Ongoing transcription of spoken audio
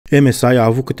MSI a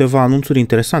avut câteva anunțuri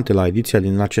interesante la ediția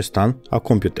din acest an a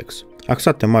Computex.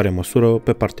 Axate mare măsură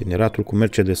pe parteneriatul cu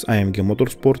Mercedes AMG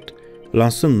Motorsport,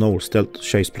 lansând noul Stealth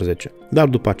 16. Dar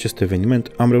după acest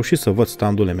eveniment am reușit să văd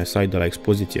standul MSI de la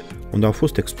expoziție, unde au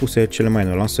fost expuse cele mai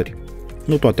noi lansări.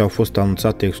 Nu toate au fost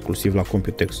anunțate exclusiv la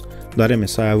Computex, dar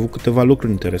MSI a avut câteva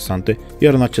lucruri interesante,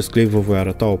 iar în acest clip vă voi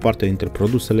arăta o parte dintre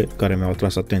produsele care mi-au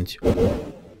atras atenție.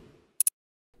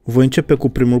 Voi începe cu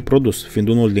primul produs, fiind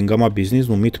unul din gama business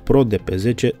numit PRO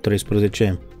DP10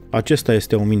 13M. Acesta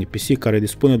este un mini PC care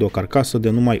dispune de o carcasă de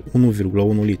numai 1,1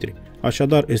 litri,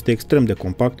 așadar este extrem de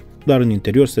compact, dar în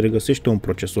interior se regăsește un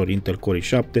procesor Intel Core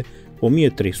i7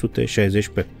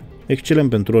 1360p, excelent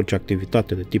pentru orice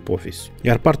activitate de tip Office.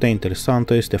 Iar partea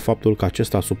interesantă este faptul că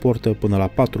acesta suportă până la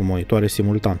 4 monitoare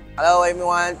simultan. Hello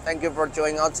everyone, thank you for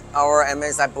joining our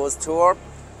MSI booth tour.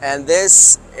 And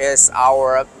this is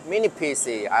our mini PC.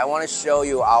 I want to show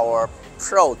you our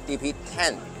PRO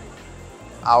DP10,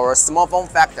 our small form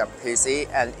factor PC,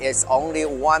 and it's only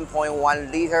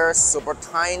 1.1 liter, super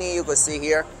tiny, you can see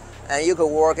here, and you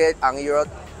can work it on your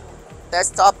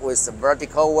desktop with the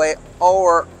vertical way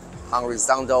or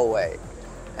horizontal way.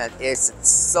 And it's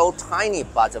so tiny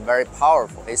but very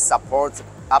powerful. It supports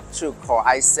up to Core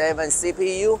i7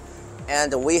 CPU.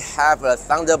 And we have a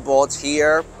Thunderbolt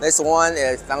here. This one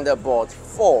is Thunderbolt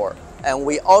 4. And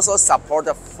we also support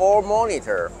the 4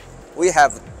 monitor. We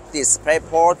have display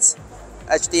ports,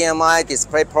 HDMI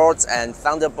display ports and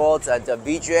Thunderbolt and the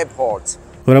VGA port.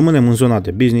 Rămânem în zona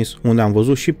de business, unde am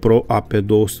văzut și PRO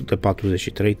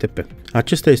AP243TP.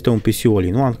 Acesta este un PC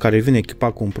all-in-one care vine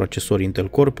echipat cu un procesor Intel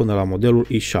Core până la modelul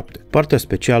i7. Partea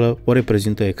specială o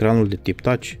reprezintă ecranul de tip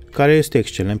touch, care este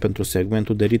excelent pentru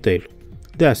segmentul de retail.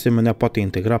 De asemenea, poate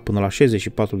integra până la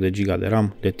 64 de GB de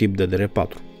RAM de tip DDR4.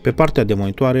 Pe partea de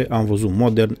monitoare am văzut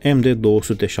modern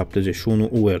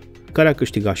MD271UL, care a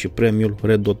câștigat și premiul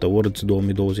Red Dot Awards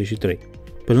 2023.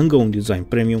 Pe lângă un design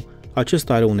premium,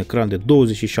 acesta are un ecran de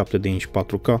 27 de inch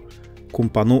 4K cu un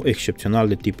panou excepțional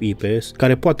de tip IPS,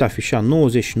 care poate afișa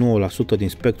 99% din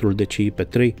spectrul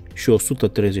DCI-P3 și 139%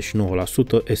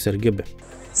 sRGB.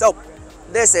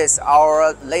 This is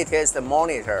our latest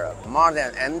monitor,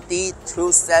 modern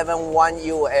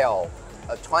MD271UL,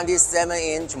 a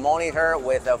 27-inch monitor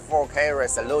with a 4K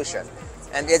resolution.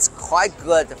 And it's quite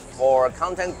good for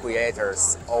content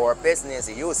creators or business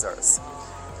users.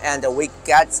 And we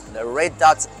get the Red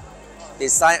Dot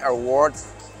Design Award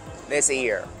this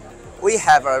year. We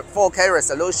have a 4K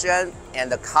resolution and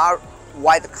the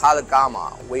white color gamma.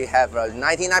 We have a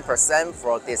 99%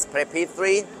 for display P3,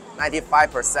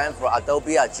 95% for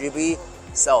Adobe RGB,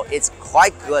 so it's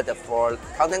quite good for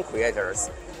content creators.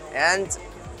 And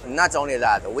not only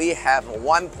that, we have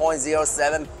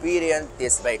 1.07 billion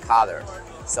display color,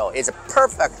 so it's a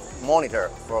perfect monitor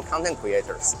for content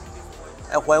creators.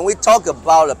 And when we talk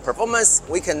about the performance,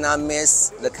 we cannot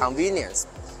miss the convenience.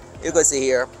 You can see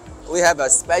here, we have a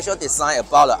special design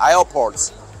about the I/O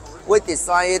ports. We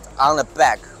design it on the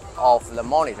back of the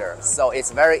monitor, so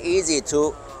it's very easy to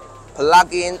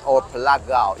plug in or plug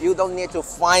out. You don't need to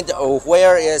find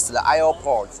where is the I/O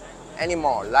port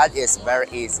anymore. That is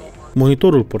very easy.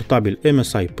 Monitorul portabil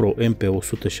MSI Pro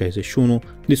MP161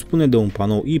 dispune de un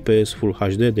panou IPS Full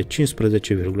HD de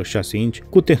 15,6 inch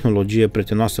cu tehnologie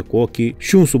prietenoasă cu ochii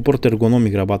și un suport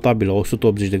ergonomic rabatabil la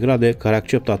 180 de grade care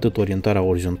acceptă atât orientarea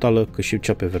orizontală cât și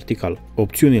cea pe verticală.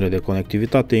 Opțiunile de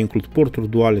conectivitate includ porturi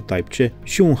duale Type-C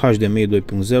și un HDMI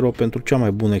 2.0 pentru cea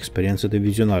mai bună experiență de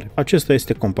vizionare. Acesta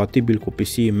este compatibil cu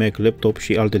PC, Mac, laptop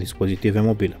și alte dispozitive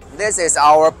mobile. This is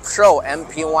our Pro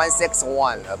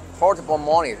MP161, a portable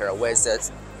monitor with a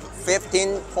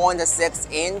 15.6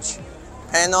 inch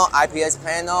panel, IPS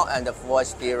panel and the Full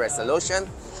HD resolution.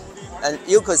 And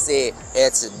you could see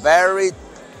it's very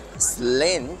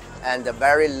slim and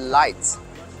very light.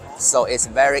 So it's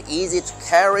very easy to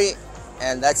carry.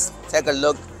 And let's take a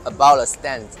look about the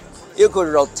stand. You could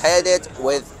rotate it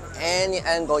with any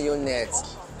angle you need.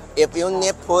 If you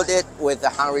need put it with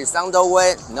the horizontal way,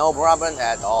 no problem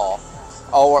at all.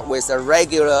 Or with a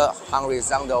regular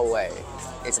horizontal way.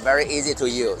 It's very easy to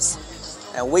use.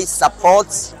 And we support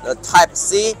the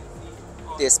Type-C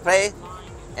display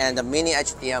and the mini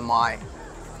HDMI.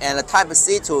 And the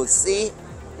Type-C to C,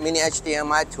 mini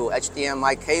HDMI to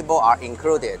HDMI cable are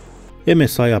included.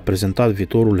 MSI a prezentat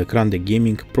viitorul ecran de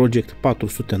gaming Project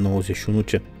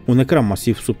 491C, un ecran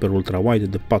masiv super ultra wide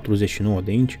de 49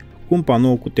 de inch cu un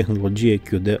panou cu tehnologie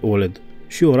QD OLED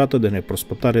și o rată de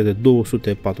neprospătare de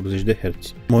 240 de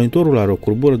Hz. Monitorul are o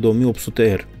curbură de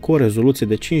 1800 R, cu o rezoluție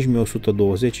de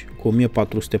 5120 cu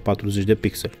 1440 de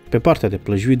pixeli. Pe partea de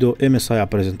plăci video, MSI a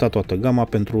prezentat toată gama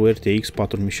pentru RTX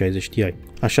 4060 Ti.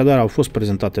 Așadar au fost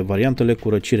prezentate variantele cu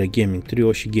răcire Gaming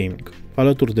Trio și Gaming,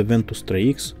 alături de Ventus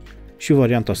 3X, și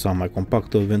varianta sa mai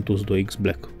compactă Ventus 2X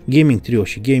Black. Gaming Trio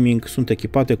și Gaming sunt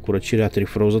echipate cu răcirea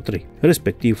Trifrozen 3,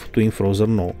 respectiv Twin Frozen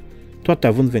 9, toate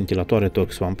având ventilatoare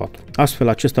Torx Fan 4. Astfel,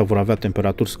 acestea vor avea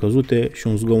temperaturi scăzute și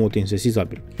un zgomot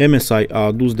insesizabil. MSI a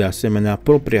adus de asemenea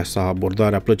propria sa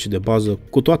abordare a plăcii de bază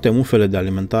cu toate mufele de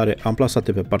alimentare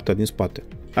amplasate pe partea din spate.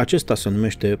 Acesta se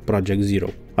numește Project Zero.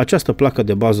 Această placă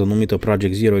de bază numită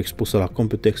Project Zero expusă la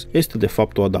Computex este de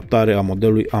fapt o adaptare a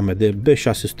modelului AMD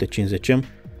B650M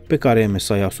pe care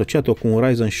MSI a asociat-o cu un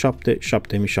Ryzen 7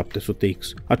 7700X.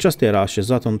 Aceasta era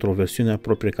așezată într-o versiune a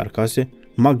propriei carcase,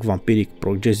 Mag Vampiric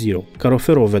Project Zero, care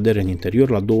oferă o vedere în interior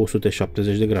la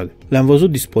 270 de grade. Le-am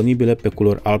văzut disponibile pe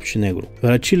culori alb și negru.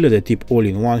 Răcirile de tip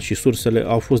all-in-one și sursele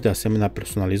au fost de asemenea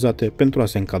personalizate pentru a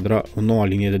se încadra în noua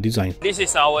linie de design. This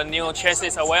is our new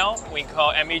chassis as well. We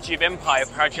call MEG Vampire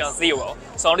Project Zero.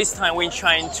 So this time we're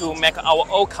trying to make our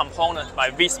old component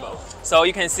by visible. So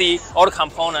you can see all the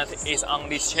component is on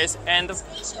this chassis and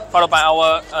followed by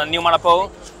our new motherboard.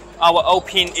 Our old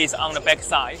pin is on the back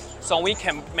side, so we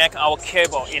can make our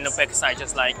cable in the back side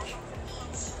just like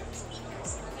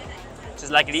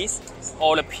this.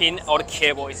 All the pin, all the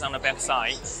cable is on the back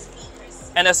side.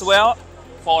 And as well,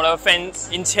 for the fan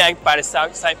intake by the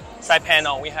side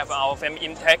panel, we have our fan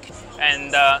intake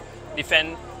and the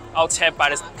fan outtake by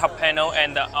the top panel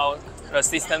and the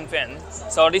system fan.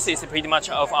 So this is pretty much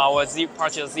of our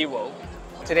Project Zero.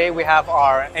 Today we have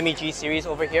our MEG series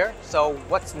over here. So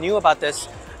what's new about this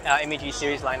MEG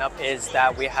series lineup is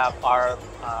that we have our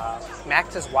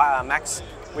max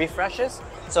refreshes.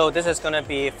 So this is going to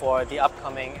be for the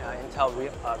upcoming Intel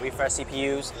refresh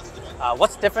CPUs.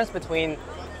 What's the difference between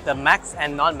the max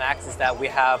and non-max is that we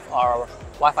have our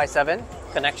Wi-Fi 7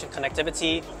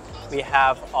 connectivity. We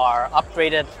have our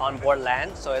upgraded onboard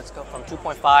LAN, so it's from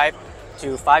 2.5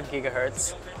 to 5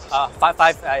 gigahertz,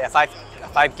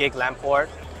 5 gig LAN port.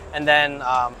 And then,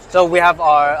 so we have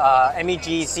our MEG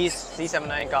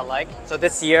Z79 Godlike. So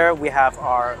this year we have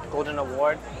our Golden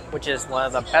Award, which is one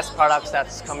of the best products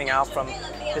that's coming out from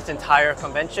this entire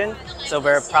convention. So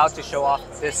we're proud to show off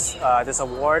this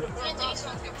award.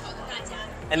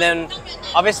 And then,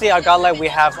 obviously, our Godlike we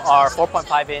have our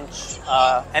 4.5-inch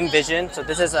M-Vision. So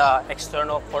this is an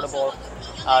external portable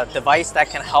device that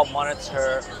can help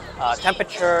monitor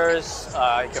temperatures,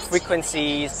 your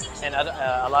frequencies, and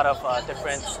a lot of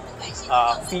different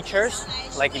features.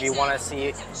 Like if you want to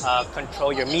see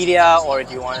control your media, or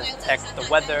if you want to detect the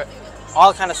weather,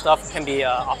 all kind of stuff can be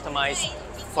optimized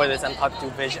for this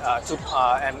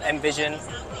M-Vision.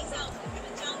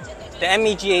 The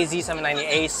MEG Z790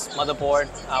 Ace motherboard,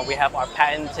 we have our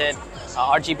patented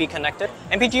RGB connector.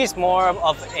 MPG is more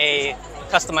of a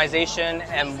customization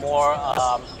and more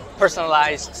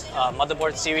personalized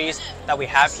motherboard series that we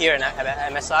have here in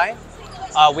MSI.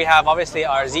 We have obviously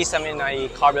our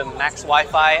Z790 Carbon Max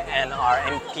Wi-Fi and our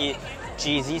MPG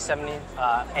Z70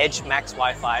 Edge Max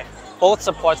Wi-Fi. Both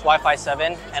supports Wi-Fi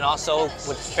 7 and also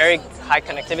with very high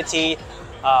connectivity.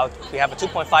 We have a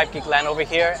 2.5 gig LAN over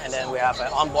here, and then we have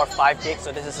an onboard 5 gig.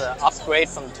 So this is an upgrade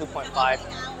from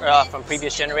 2.5 from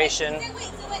previous generation.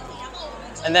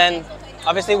 And then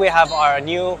obviously we have our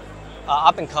new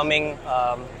up and coming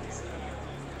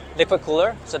liquid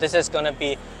cooler. So this is going to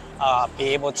be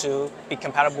able to be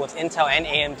compatible with Intel and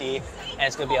AMD, and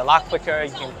it's going to be a lot quicker.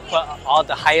 You can put all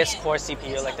the highest core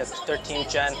CPU like the 13th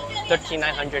gen,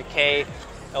 13900K. It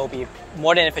will be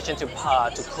more than efficient to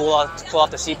cool off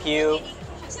the CPU.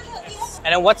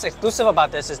 And then what's exclusive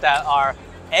about this is that our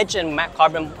Edge and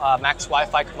Carbon Max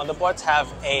Wi-Fi motherboards have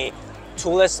a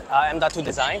toolless M.2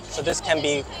 design. So this can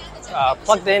be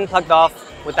plugged in, plugged off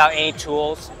without any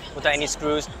tools, without any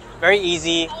screws. Very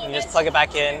easy. You can just plug it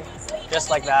back in, just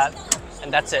like that,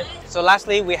 and that's it. So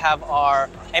lastly, we have our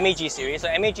MEG series. So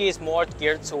MEG is more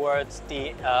geared towards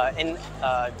the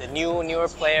newer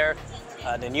player,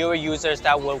 the newer users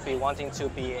that will be wanting to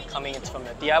be coming in from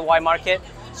the DIY market.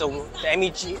 So the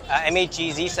MEG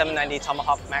Z790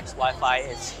 Tomahawk Max Wi-Fi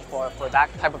is for that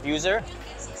type of user.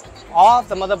 All of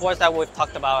the motherboards that we've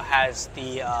talked about has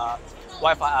the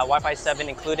Wi-Fi 7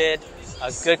 included,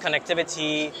 good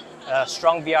connectivity,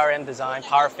 strong VRM design,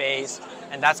 power phase,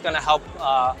 and that's going to help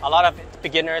a lot of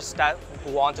beginners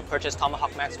who want to purchase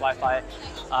Tomahawk Max Wi-Fi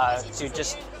to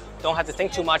just don't have to think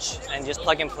too much and just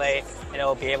plug and play, and it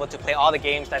will be able to play all the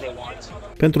games that they want.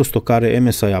 Pentru stocare,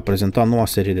 MSI a prezentat noua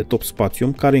serie de top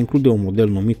spațium, care include un model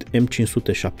numit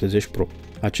M570 Pro.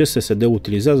 Acest SSD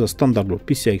utilizează standardul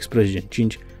PCI Express Gen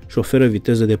 5 și oferă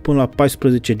viteze de până la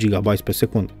 14 GB pe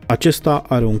secundă. Acesta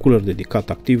are un cooler dedicat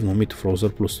activ numit Freezer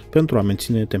Plus pentru a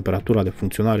menține temperatura de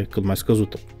funcționare cât mai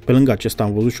scăzută. Pe lângă acesta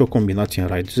am văzut și o combinație în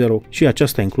RAID 0 și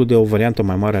aceasta include o variantă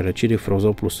mai mare a răcirii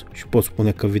Freezer Plus și pot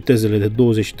spune că vitezele de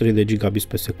 23 de GB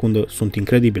pe secundă sunt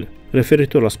incredibile.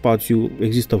 Referitor la spațiu,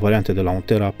 există variante de la 1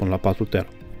 TB până la 4 TB.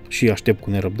 Și aștept cu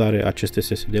nerăbdare aceste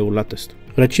SSD-uri la test.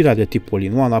 Răcirea de tip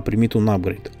all-in-one a primit un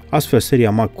upgrade. Astfel,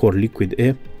 seria Mag Core Liquid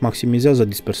E maximizează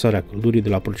dispersarea căldurii de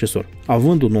la procesor,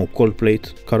 având un nou cold plate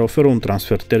care oferă un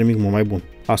transfer termic mult mai bun.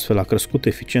 Astfel a crescut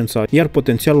eficiența, iar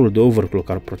potențialul de overclock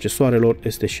al procesoarelor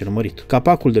este și mărit.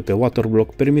 Capacul de pe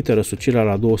waterblock permite răsucirea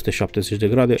la 270 de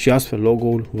grade și astfel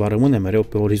logo-ul va rămâne mereu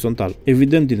pe orizontal.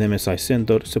 Evident, din MSI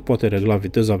Center se poate regla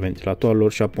viteza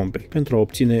ventilatoarelor și a pompei pentru a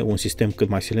obține un sistem cât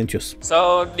mai silențios. So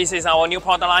this is our new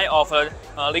product line of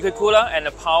liquid cooler and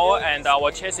the power and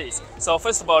our chassis. So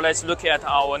first of all, let's look at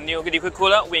our new liquid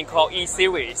cooler we call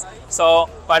E-Series. So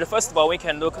by the first of all, we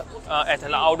can look at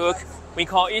the outlook. We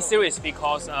call E-Series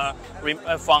because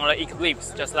from the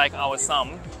Eclipse, just like our Sun.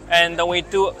 And we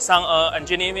do some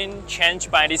engineering change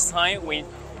by this time. We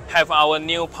have our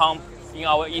new pump in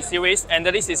our E-Series, and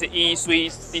this is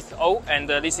E360 and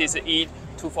this is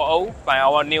E240 by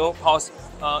our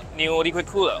new liquid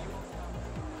cooler.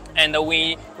 And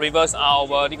we reverse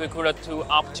our liquid cooler to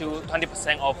up to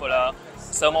 20% of the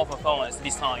thermal performance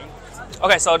this time.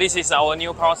 Okay, so this is our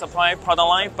new power supply product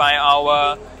line by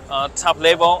our top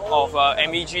level of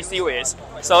MEG series.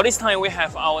 So this time we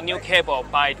have our new cable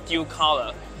by dual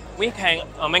color. We can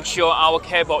make sure our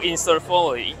cable insert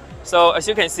fully. So as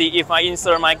you can see, if I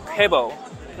insert my cable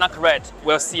not correct,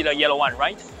 we'll see the yellow one,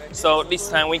 right? So this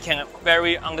time we can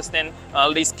very understand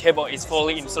this cable is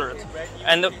fully inserted.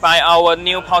 And by our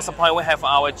new power supply, we have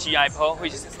our GI port,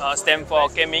 which stands for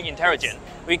Gaming Intelligence.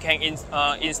 We can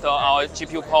install our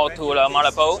GPU port to the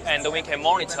motherboard, and we can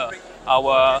monitor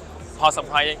our power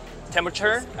supply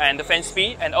temperature and the fan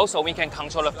speed, and also we can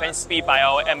control the fan speed by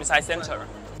our MSI Center.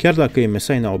 Chiar dacă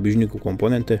MSI ne-a obișnuit cu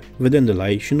componente, vedem de la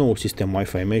ei și noul sistem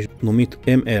Wi-Fi Mesh numit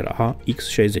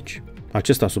MRA-X60.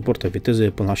 Acesta suportă viteze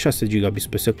până la 6 GB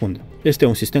pe secundă. Este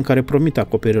un sistem care promite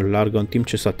acoperire largă în timp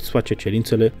ce satisface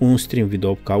cerințele unui stream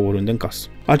video ca oriunde în casă.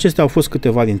 Acestea au fost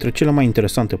câteva dintre cele mai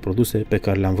interesante produse pe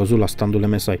care le-am văzut la standul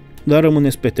MSI, dar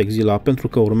rămâneți pe Texila pentru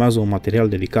că urmează un material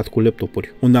dedicat cu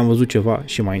laptopuri, unde am văzut ceva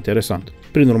și mai interesant.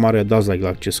 Prin urmare, dați like la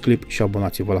acest clip și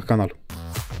abonați-vă la canal.